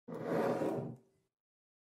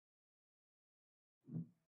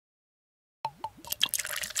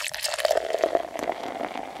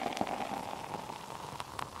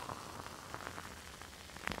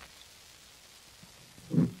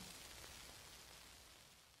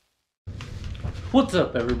What's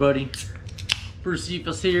up, everybody?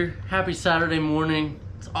 Brewcephas here. Happy Saturday morning.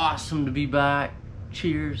 It's awesome to be back.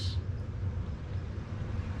 Cheers.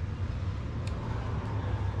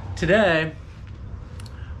 Today,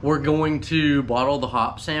 we're going to bottle the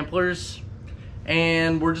hop samplers,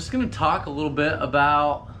 and we're just going to talk a little bit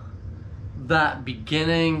about that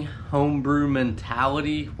beginning homebrew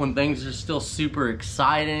mentality when things are still super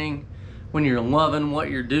exciting, when you're loving what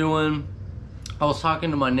you're doing. I was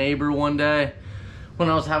talking to my neighbor one day when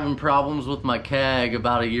I was having problems with my keg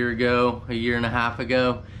about a year and a half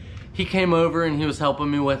ago. He came over and he was helping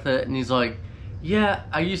me with it, and he's like, yeah,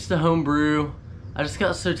 I used to homebrew. I just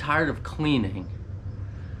got so tired of cleaning.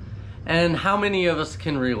 And how many of us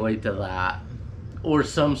can relate to that? Or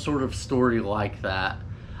some sort of story like that?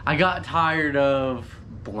 I got tired of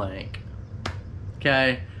blank.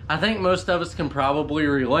 Okay? I think most of us can probably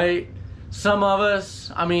relate. Some of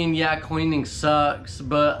us, I mean, yeah, cleaning sucks,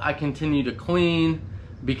 but I continue to clean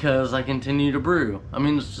because I continue to brew. I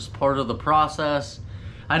mean, it's just part of the process.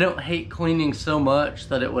 I don't hate cleaning so much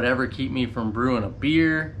that it would ever keep me from brewing a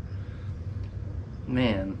beer.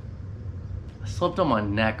 Man, I slept on my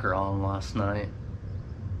neck wrong last night.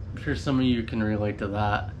 I'm sure some of you can relate to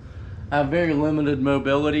that. I have very limited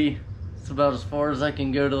mobility. It's about as far as I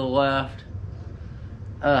can go to the left.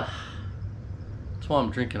 That's why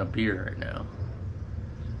I'm drinking a beer right now.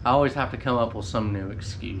 I always have to come up with some new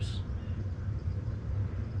excuse.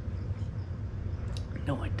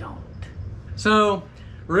 No, I don't. So,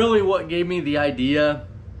 really what gave me the idea,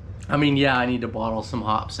 I mean, yeah, I need to bottle some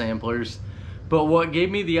hop samplers, but what gave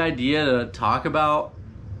me the idea to talk about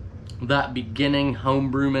that beginning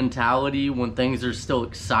homebrew mentality when things are still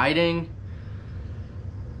exciting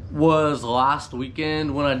was last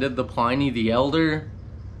weekend when I did the Pliny the Elder.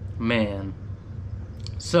 Man.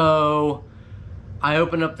 So, I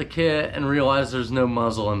opened up the kit and realized there's no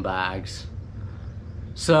muzzle in bags.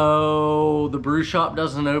 So the brew shop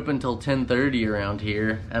doesn't open till 10:30 around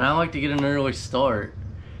here, and I like to get an early start.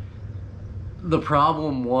 The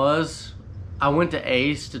problem was I went to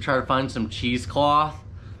Ace to try to find some cheesecloth,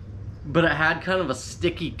 but it had kind of a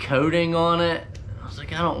sticky coating on it. I was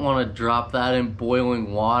like, I don't want to drop that in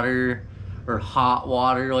boiling water or hot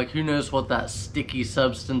water. Like, who knows what that sticky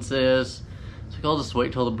substance is. So I'll just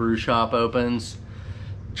wait till the brew shop opens.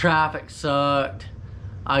 Traffic sucked.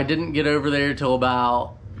 I didn't get over there till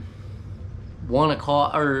about 1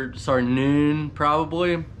 o'clock, or sorry, noon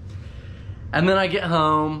probably. And then I get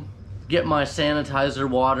home, get my sanitizer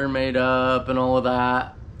water made up and all of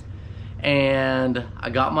that. And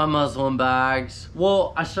I got my muslin bags.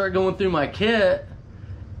 Well, I start going through my kit,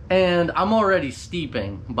 and I'm already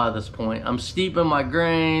steeping by this point. I'm steeping my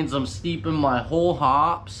grains, I'm steeping my whole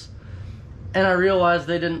hops, and I realized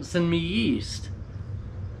they didn't send me yeast.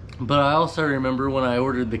 But I also remember when I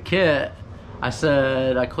ordered the kit, I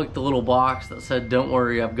clicked the little box that said, don't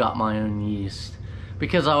worry, I've got my own yeast.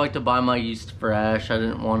 Because I like to buy my yeast fresh. I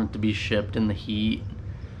didn't want it to be shipped in the heat.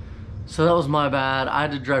 So that was my bad. I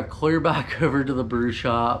had to drive clear back over to the brew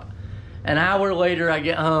shop. An hour later, I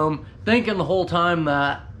get home, thinking the whole time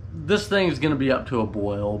that this thing's gonna be up to a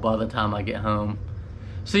boil by the time I get home.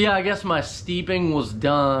 So yeah, I guess my steeping was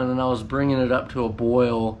done and I was bringing it up to a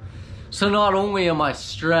boil. So not only am I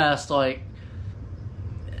stressed, like,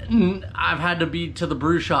 I've had to be to the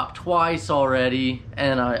brew shop twice already,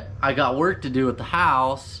 and I got work to do at the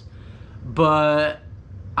house, but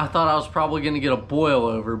I thought I was probably going to get a boil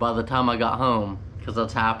over by the time I got home, because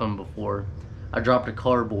that's happened before. I dropped a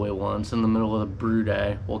carboy once in the middle of the brew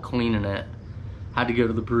day while cleaning it. Had to go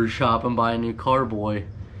to the brew shop and buy a new carboy,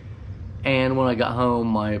 and when I got home,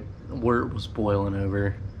 my wort was boiling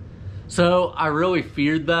over. So I really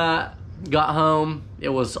feared that. Got home, it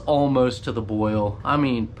was almost to the boil. I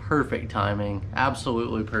mean, perfect timing.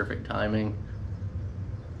 Absolutely perfect timing.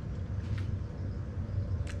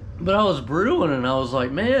 But I was brewing and I was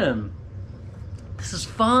like, man, this is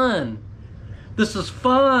fun. This is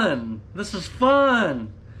fun. This is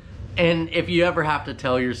fun. And if you ever have to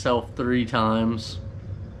tell yourself 3 times,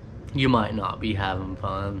 you might not be having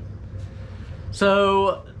fun.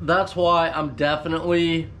 So that's why I'm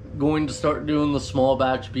definitely going to start doing the small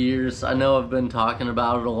batch beers. I know I've been talking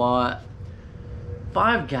about it a lot.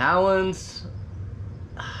 5 gallons,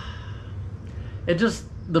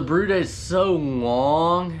 the brew day is so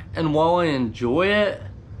long, and while I enjoy it,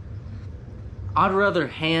 I'd rather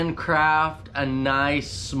handcraft a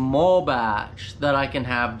nice small batch that I can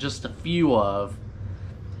have just a few of,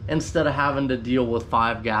 instead of having to deal with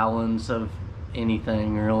 5 gallons of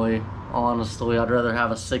anything, really. Honestly, I'd rather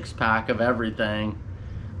have a 6-pack of everything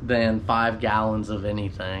than 5 gallons of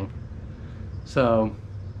anything. So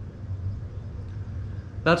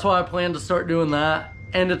That's why I plan to start doing that.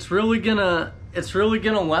 And it's really gonna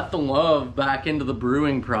let the love back into the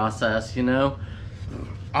brewing process, you know?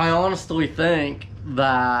 I honestly think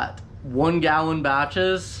that 1 gallon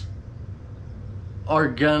batches are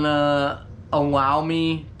gonna allow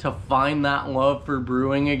me to find that love for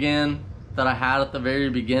brewing again that I had at the very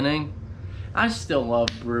beginning. I still love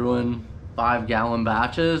brewing 5 gallon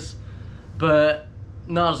batches, but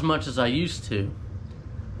not as much as I used to.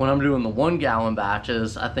 When I'm doing the 1 gallon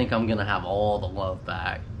batches, I think I'm gonna have all the love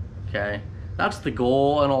back, okay? That's the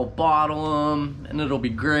goal, and I'll bottle them, and it'll be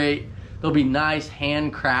great. They'll be nice,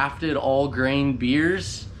 handcrafted, all-grain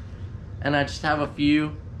beers, and I just have a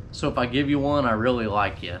few, so if I give you one, I really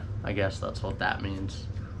like you. I guess that's what that means.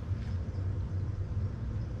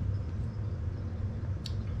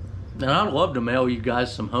 And I'd love to mail you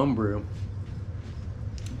guys some homebrew.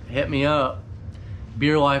 Hit me up,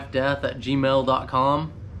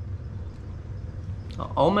 beerlifedeath@gmail.com.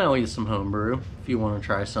 I'll mail you some homebrew if you want to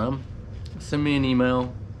try some. Send me an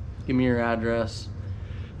email, give me your address.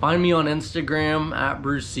 Find me on Instagram at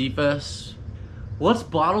Brewcephas. Let's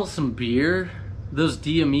bottle some beer. Those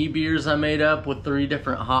DME beers I made up with 3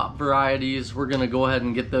 different hop varieties, we're gonna go ahead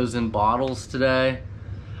and get those in bottles today.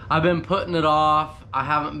 I've been putting it off. I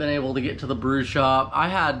haven't been able to get to the brew shop.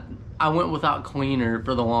 I went without cleaner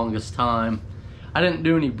for the longest time. I didn't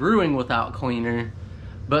do any brewing without cleaner,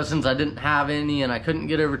 but since I didn't have any and I couldn't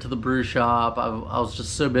get over to the brew shop, I was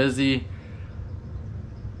just so busy,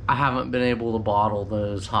 I haven't been able to bottle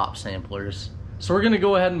those hop samplers. So we're gonna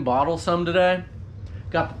go ahead and bottle some today.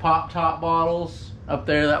 Got the pop top bottles up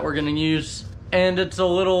there that we're gonna use. And it's a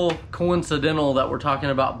little coincidental that we're talking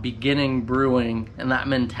about beginning brewing and that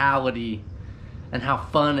mentality and how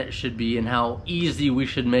fun it should be and how easy we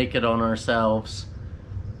should make it on ourselves.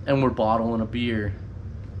 And we're bottling a beer.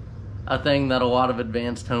 A thing that a lot of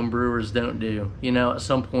advanced home brewers don't do. You know, at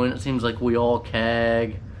some point it seems like we all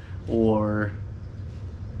keg or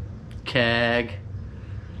keg.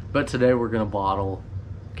 But today we're gonna bottle,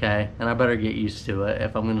 okay? And I better get used to it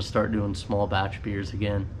if I'm gonna start doing small batch beers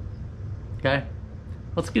again. Okay,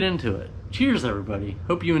 let's get into it. Cheers, everybody.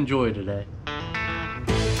 Hope you enjoy today.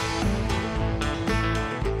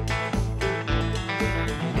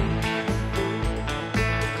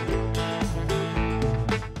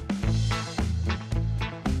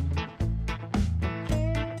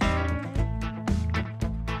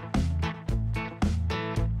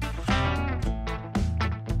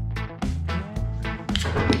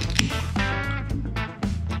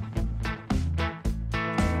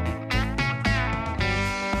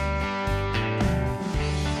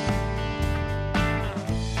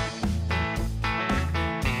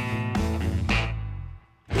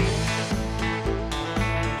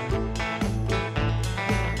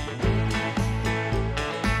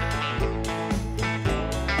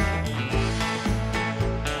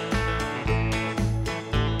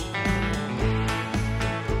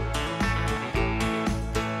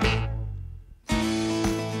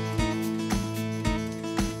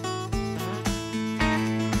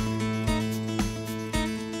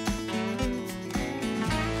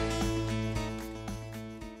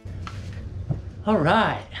 All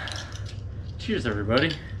right, cheers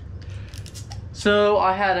everybody. So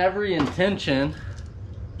I had every intention,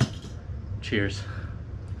 cheers.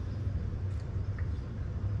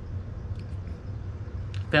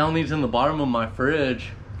 Found these in the bottom of my fridge,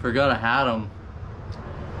 forgot I had them.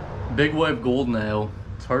 Big Wave Golden Ale,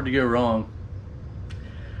 it's hard to go wrong.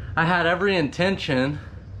 I had every intention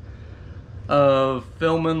of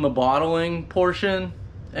filming the bottling portion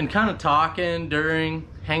and kind of talking during,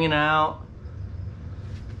 hanging out.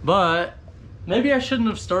 But maybe I shouldn't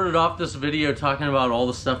have started off this video talking about all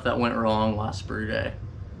the stuff that went wrong last brew day.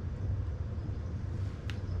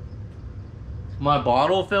 My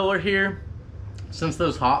bottle filler here, since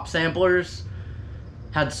those hop samplers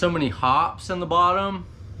had so many hops in the bottom,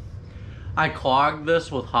 I clogged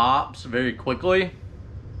this with hops very quickly.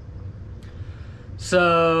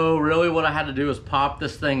 So really what I had to do was pop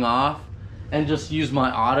this thing off and just use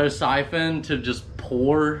my auto siphon to just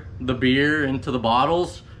pour the beer into the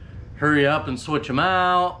bottles. Hurry up and switch them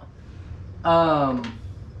out.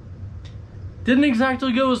 Didn't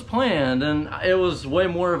exactly go as planned, and it was way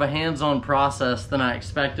more of a hands-on process than I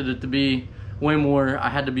expected it to be. I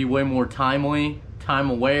had to be way more timely, time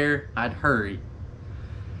aware. I'd hurry.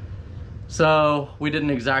 So we didn't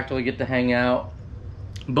exactly get to hang out,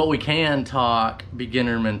 but we can talk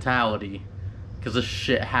beginner mentality, because this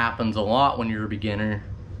shit happens a lot when you're a beginner,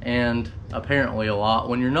 and apparently a lot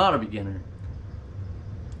when you're not a beginner.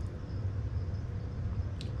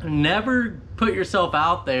 never put yourself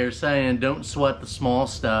out there saying don't sweat the small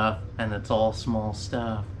stuff and it's all small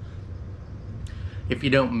stuff. If you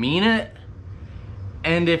don't mean it,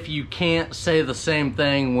 and if you can't say the same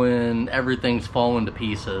thing when everything's falling to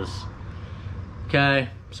pieces. Okay,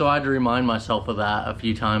 so I had to remind myself of that a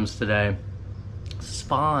few times today. This is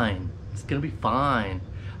fine. It's gonna be fine.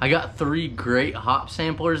 I got 3 great hop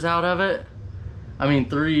samplers out of it. I mean,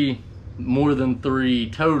 3, more than 3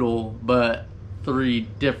 total, but 3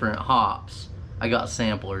 different hops. I got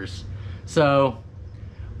samplers. So,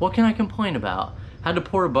 what can I complain about? Had to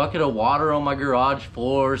pour a bucket of water on my garage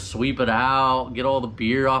floor, sweep it out, get all the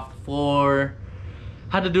beer off the floor.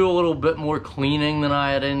 Had to do a little bit more cleaning than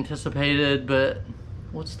I had anticipated, but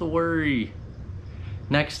what's the worry?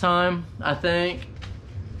 Next time, I think,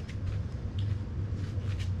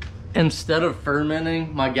 instead of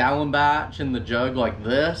fermenting my gallon batch in the jug like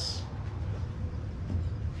this,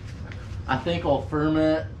 I think I'll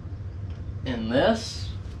ferment in this,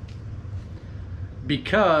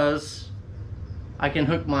 because I can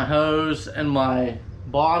hook my hose and my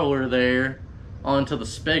bottler there onto the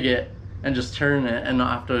spigot and just turn it and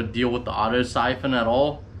not have to deal with the auto siphon at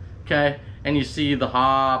all. Okay, and you see the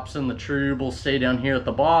hops and the trub will stay down here at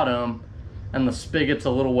the bottom, and the spigot's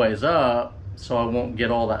a little ways up, so I won't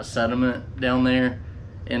get all that sediment down there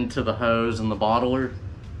into the hose and the bottler.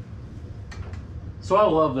 So I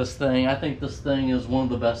love this thing. I think this thing is one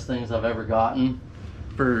of the best things I've ever gotten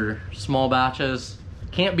for small batches.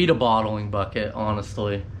 Can't beat a bottling bucket,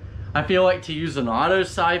 honestly. I feel like to use an auto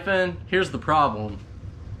siphon, here's the problem.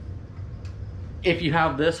 If you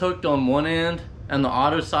have this hooked on one end and the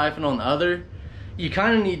auto siphon on the other, you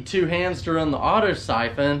kind of need 2 hands to run the auto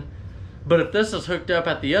siphon. But if this is hooked up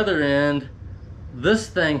at the other end, this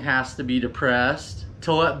thing has to be depressed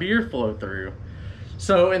to let beer flow through.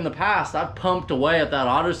 So in the past, I've pumped away at that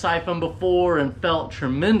auto siphon before and felt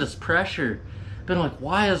tremendous pressure. Been like,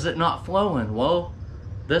 why is it not flowing? Well,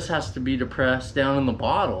 this has to be depressed down in the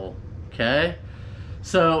bottle, okay?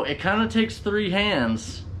 So it kind of takes 3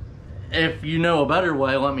 hands. If you know a better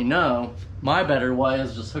way, let me know. My better way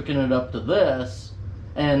is just hooking it up to this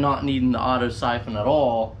and not needing the auto siphon at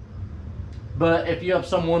all. But if you have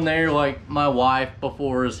someone there, like my wife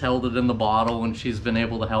before has held it in the bottle and she's been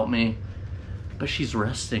able to help me, but she's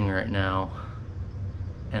resting right now,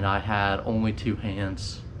 and I had only 2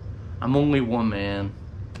 hands. I'm only one man.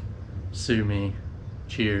 Sue me.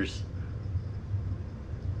 Cheers.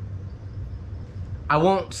 I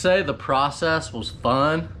won't say the process was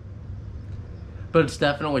fun, but it's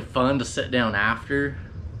definitely fun to sit down after,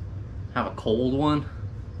 have a cold one,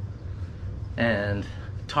 and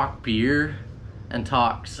talk beer, and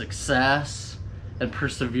talk success, and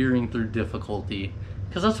persevering through difficulty.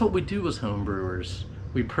 Because that's what we do as home brewers.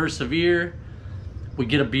 We persevere, we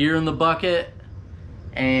get a beer in the bucket,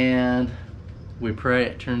 and we pray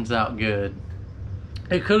it turns out good.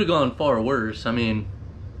 It could have gone far worse. I mean,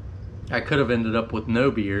 I could have ended up with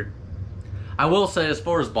no beer. I will say, as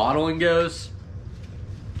far as bottling goes,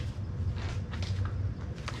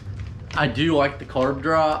 I do like the carb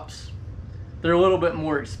drops. They're a little bit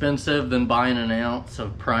more expensive than buying an ounce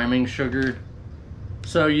of priming sugar.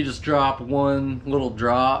 So you just drop 1 little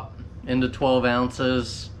drop into 12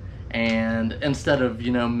 ounces, and instead of,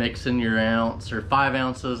 you know, mixing your ounce or 5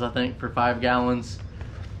 ounces, I think, for 5 gallons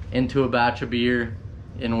into a batch of beer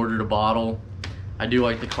in order to bottle, I do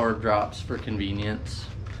like the carb drops for convenience.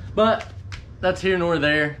 But that's here nor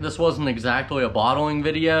there. This wasn't exactly a bottling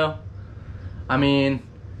video. I mean,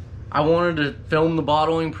 I wanted to film the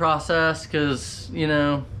bottling process because, you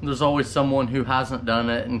know, there's always someone who hasn't done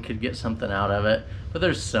it and could get something out of it. But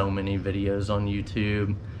there's so many videos on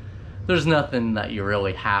YouTube. There's nothing that you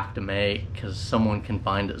really have to make because someone can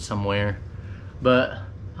find it somewhere. But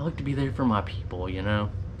I like to be there for my people, you know.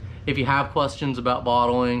 If you have questions about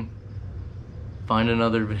bottling, find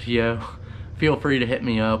another video. Feel free to hit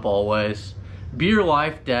me up always.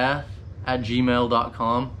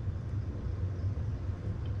 beerlifedeath@gmail.com.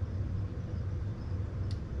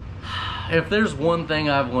 If there's one thing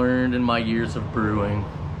I've learned in my years of brewing,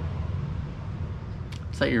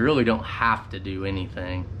 it's that you really don't have to do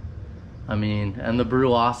anything. I mean, and the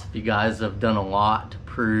Brewcephas guys have done a lot to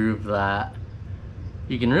prove that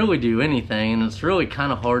you can really do anything, and it's really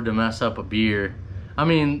kind of hard to mess up a beer. I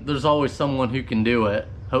mean, there's always someone who can do it.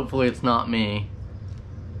 Hopefully it's not me.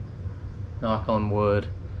 Knock on wood.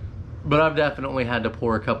 But I've definitely had to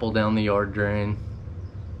pour a couple down the yard drain.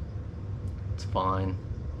 It's fine.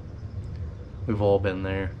 We've all been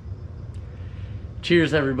there.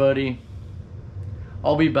 Cheers, everybody.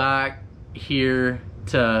 I'll be back here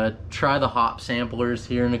to try the hop samplers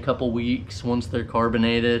here in a couple weeks once they're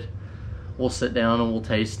carbonated. we'll sit down and we'll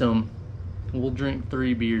taste them. We'll drink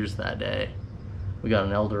 3 beers that day. We got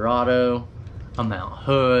an El Dorado, a Mount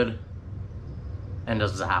Hood, and a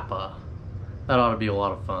Zappa. That ought to be a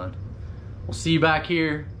lot of fun. We'll see you back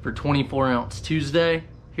here for 24 Ounce Tuesday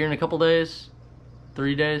here in a couple days,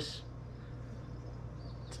 3 days.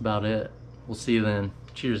 That's about it. We'll see you then.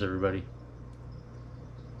 Cheers, everybody.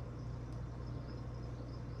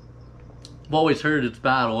 I've always heard it's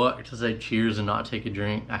bad luck to say cheers and not take a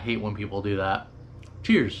drink. I hate when people do that.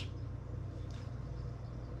 Cheers.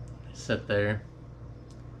 Sit there.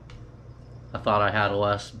 I thought I had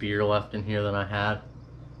less beer left in here than I had.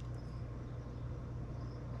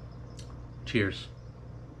 Cheers.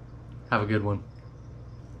 Have a good one.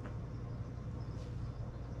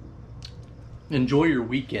 Enjoy your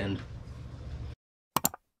weekend.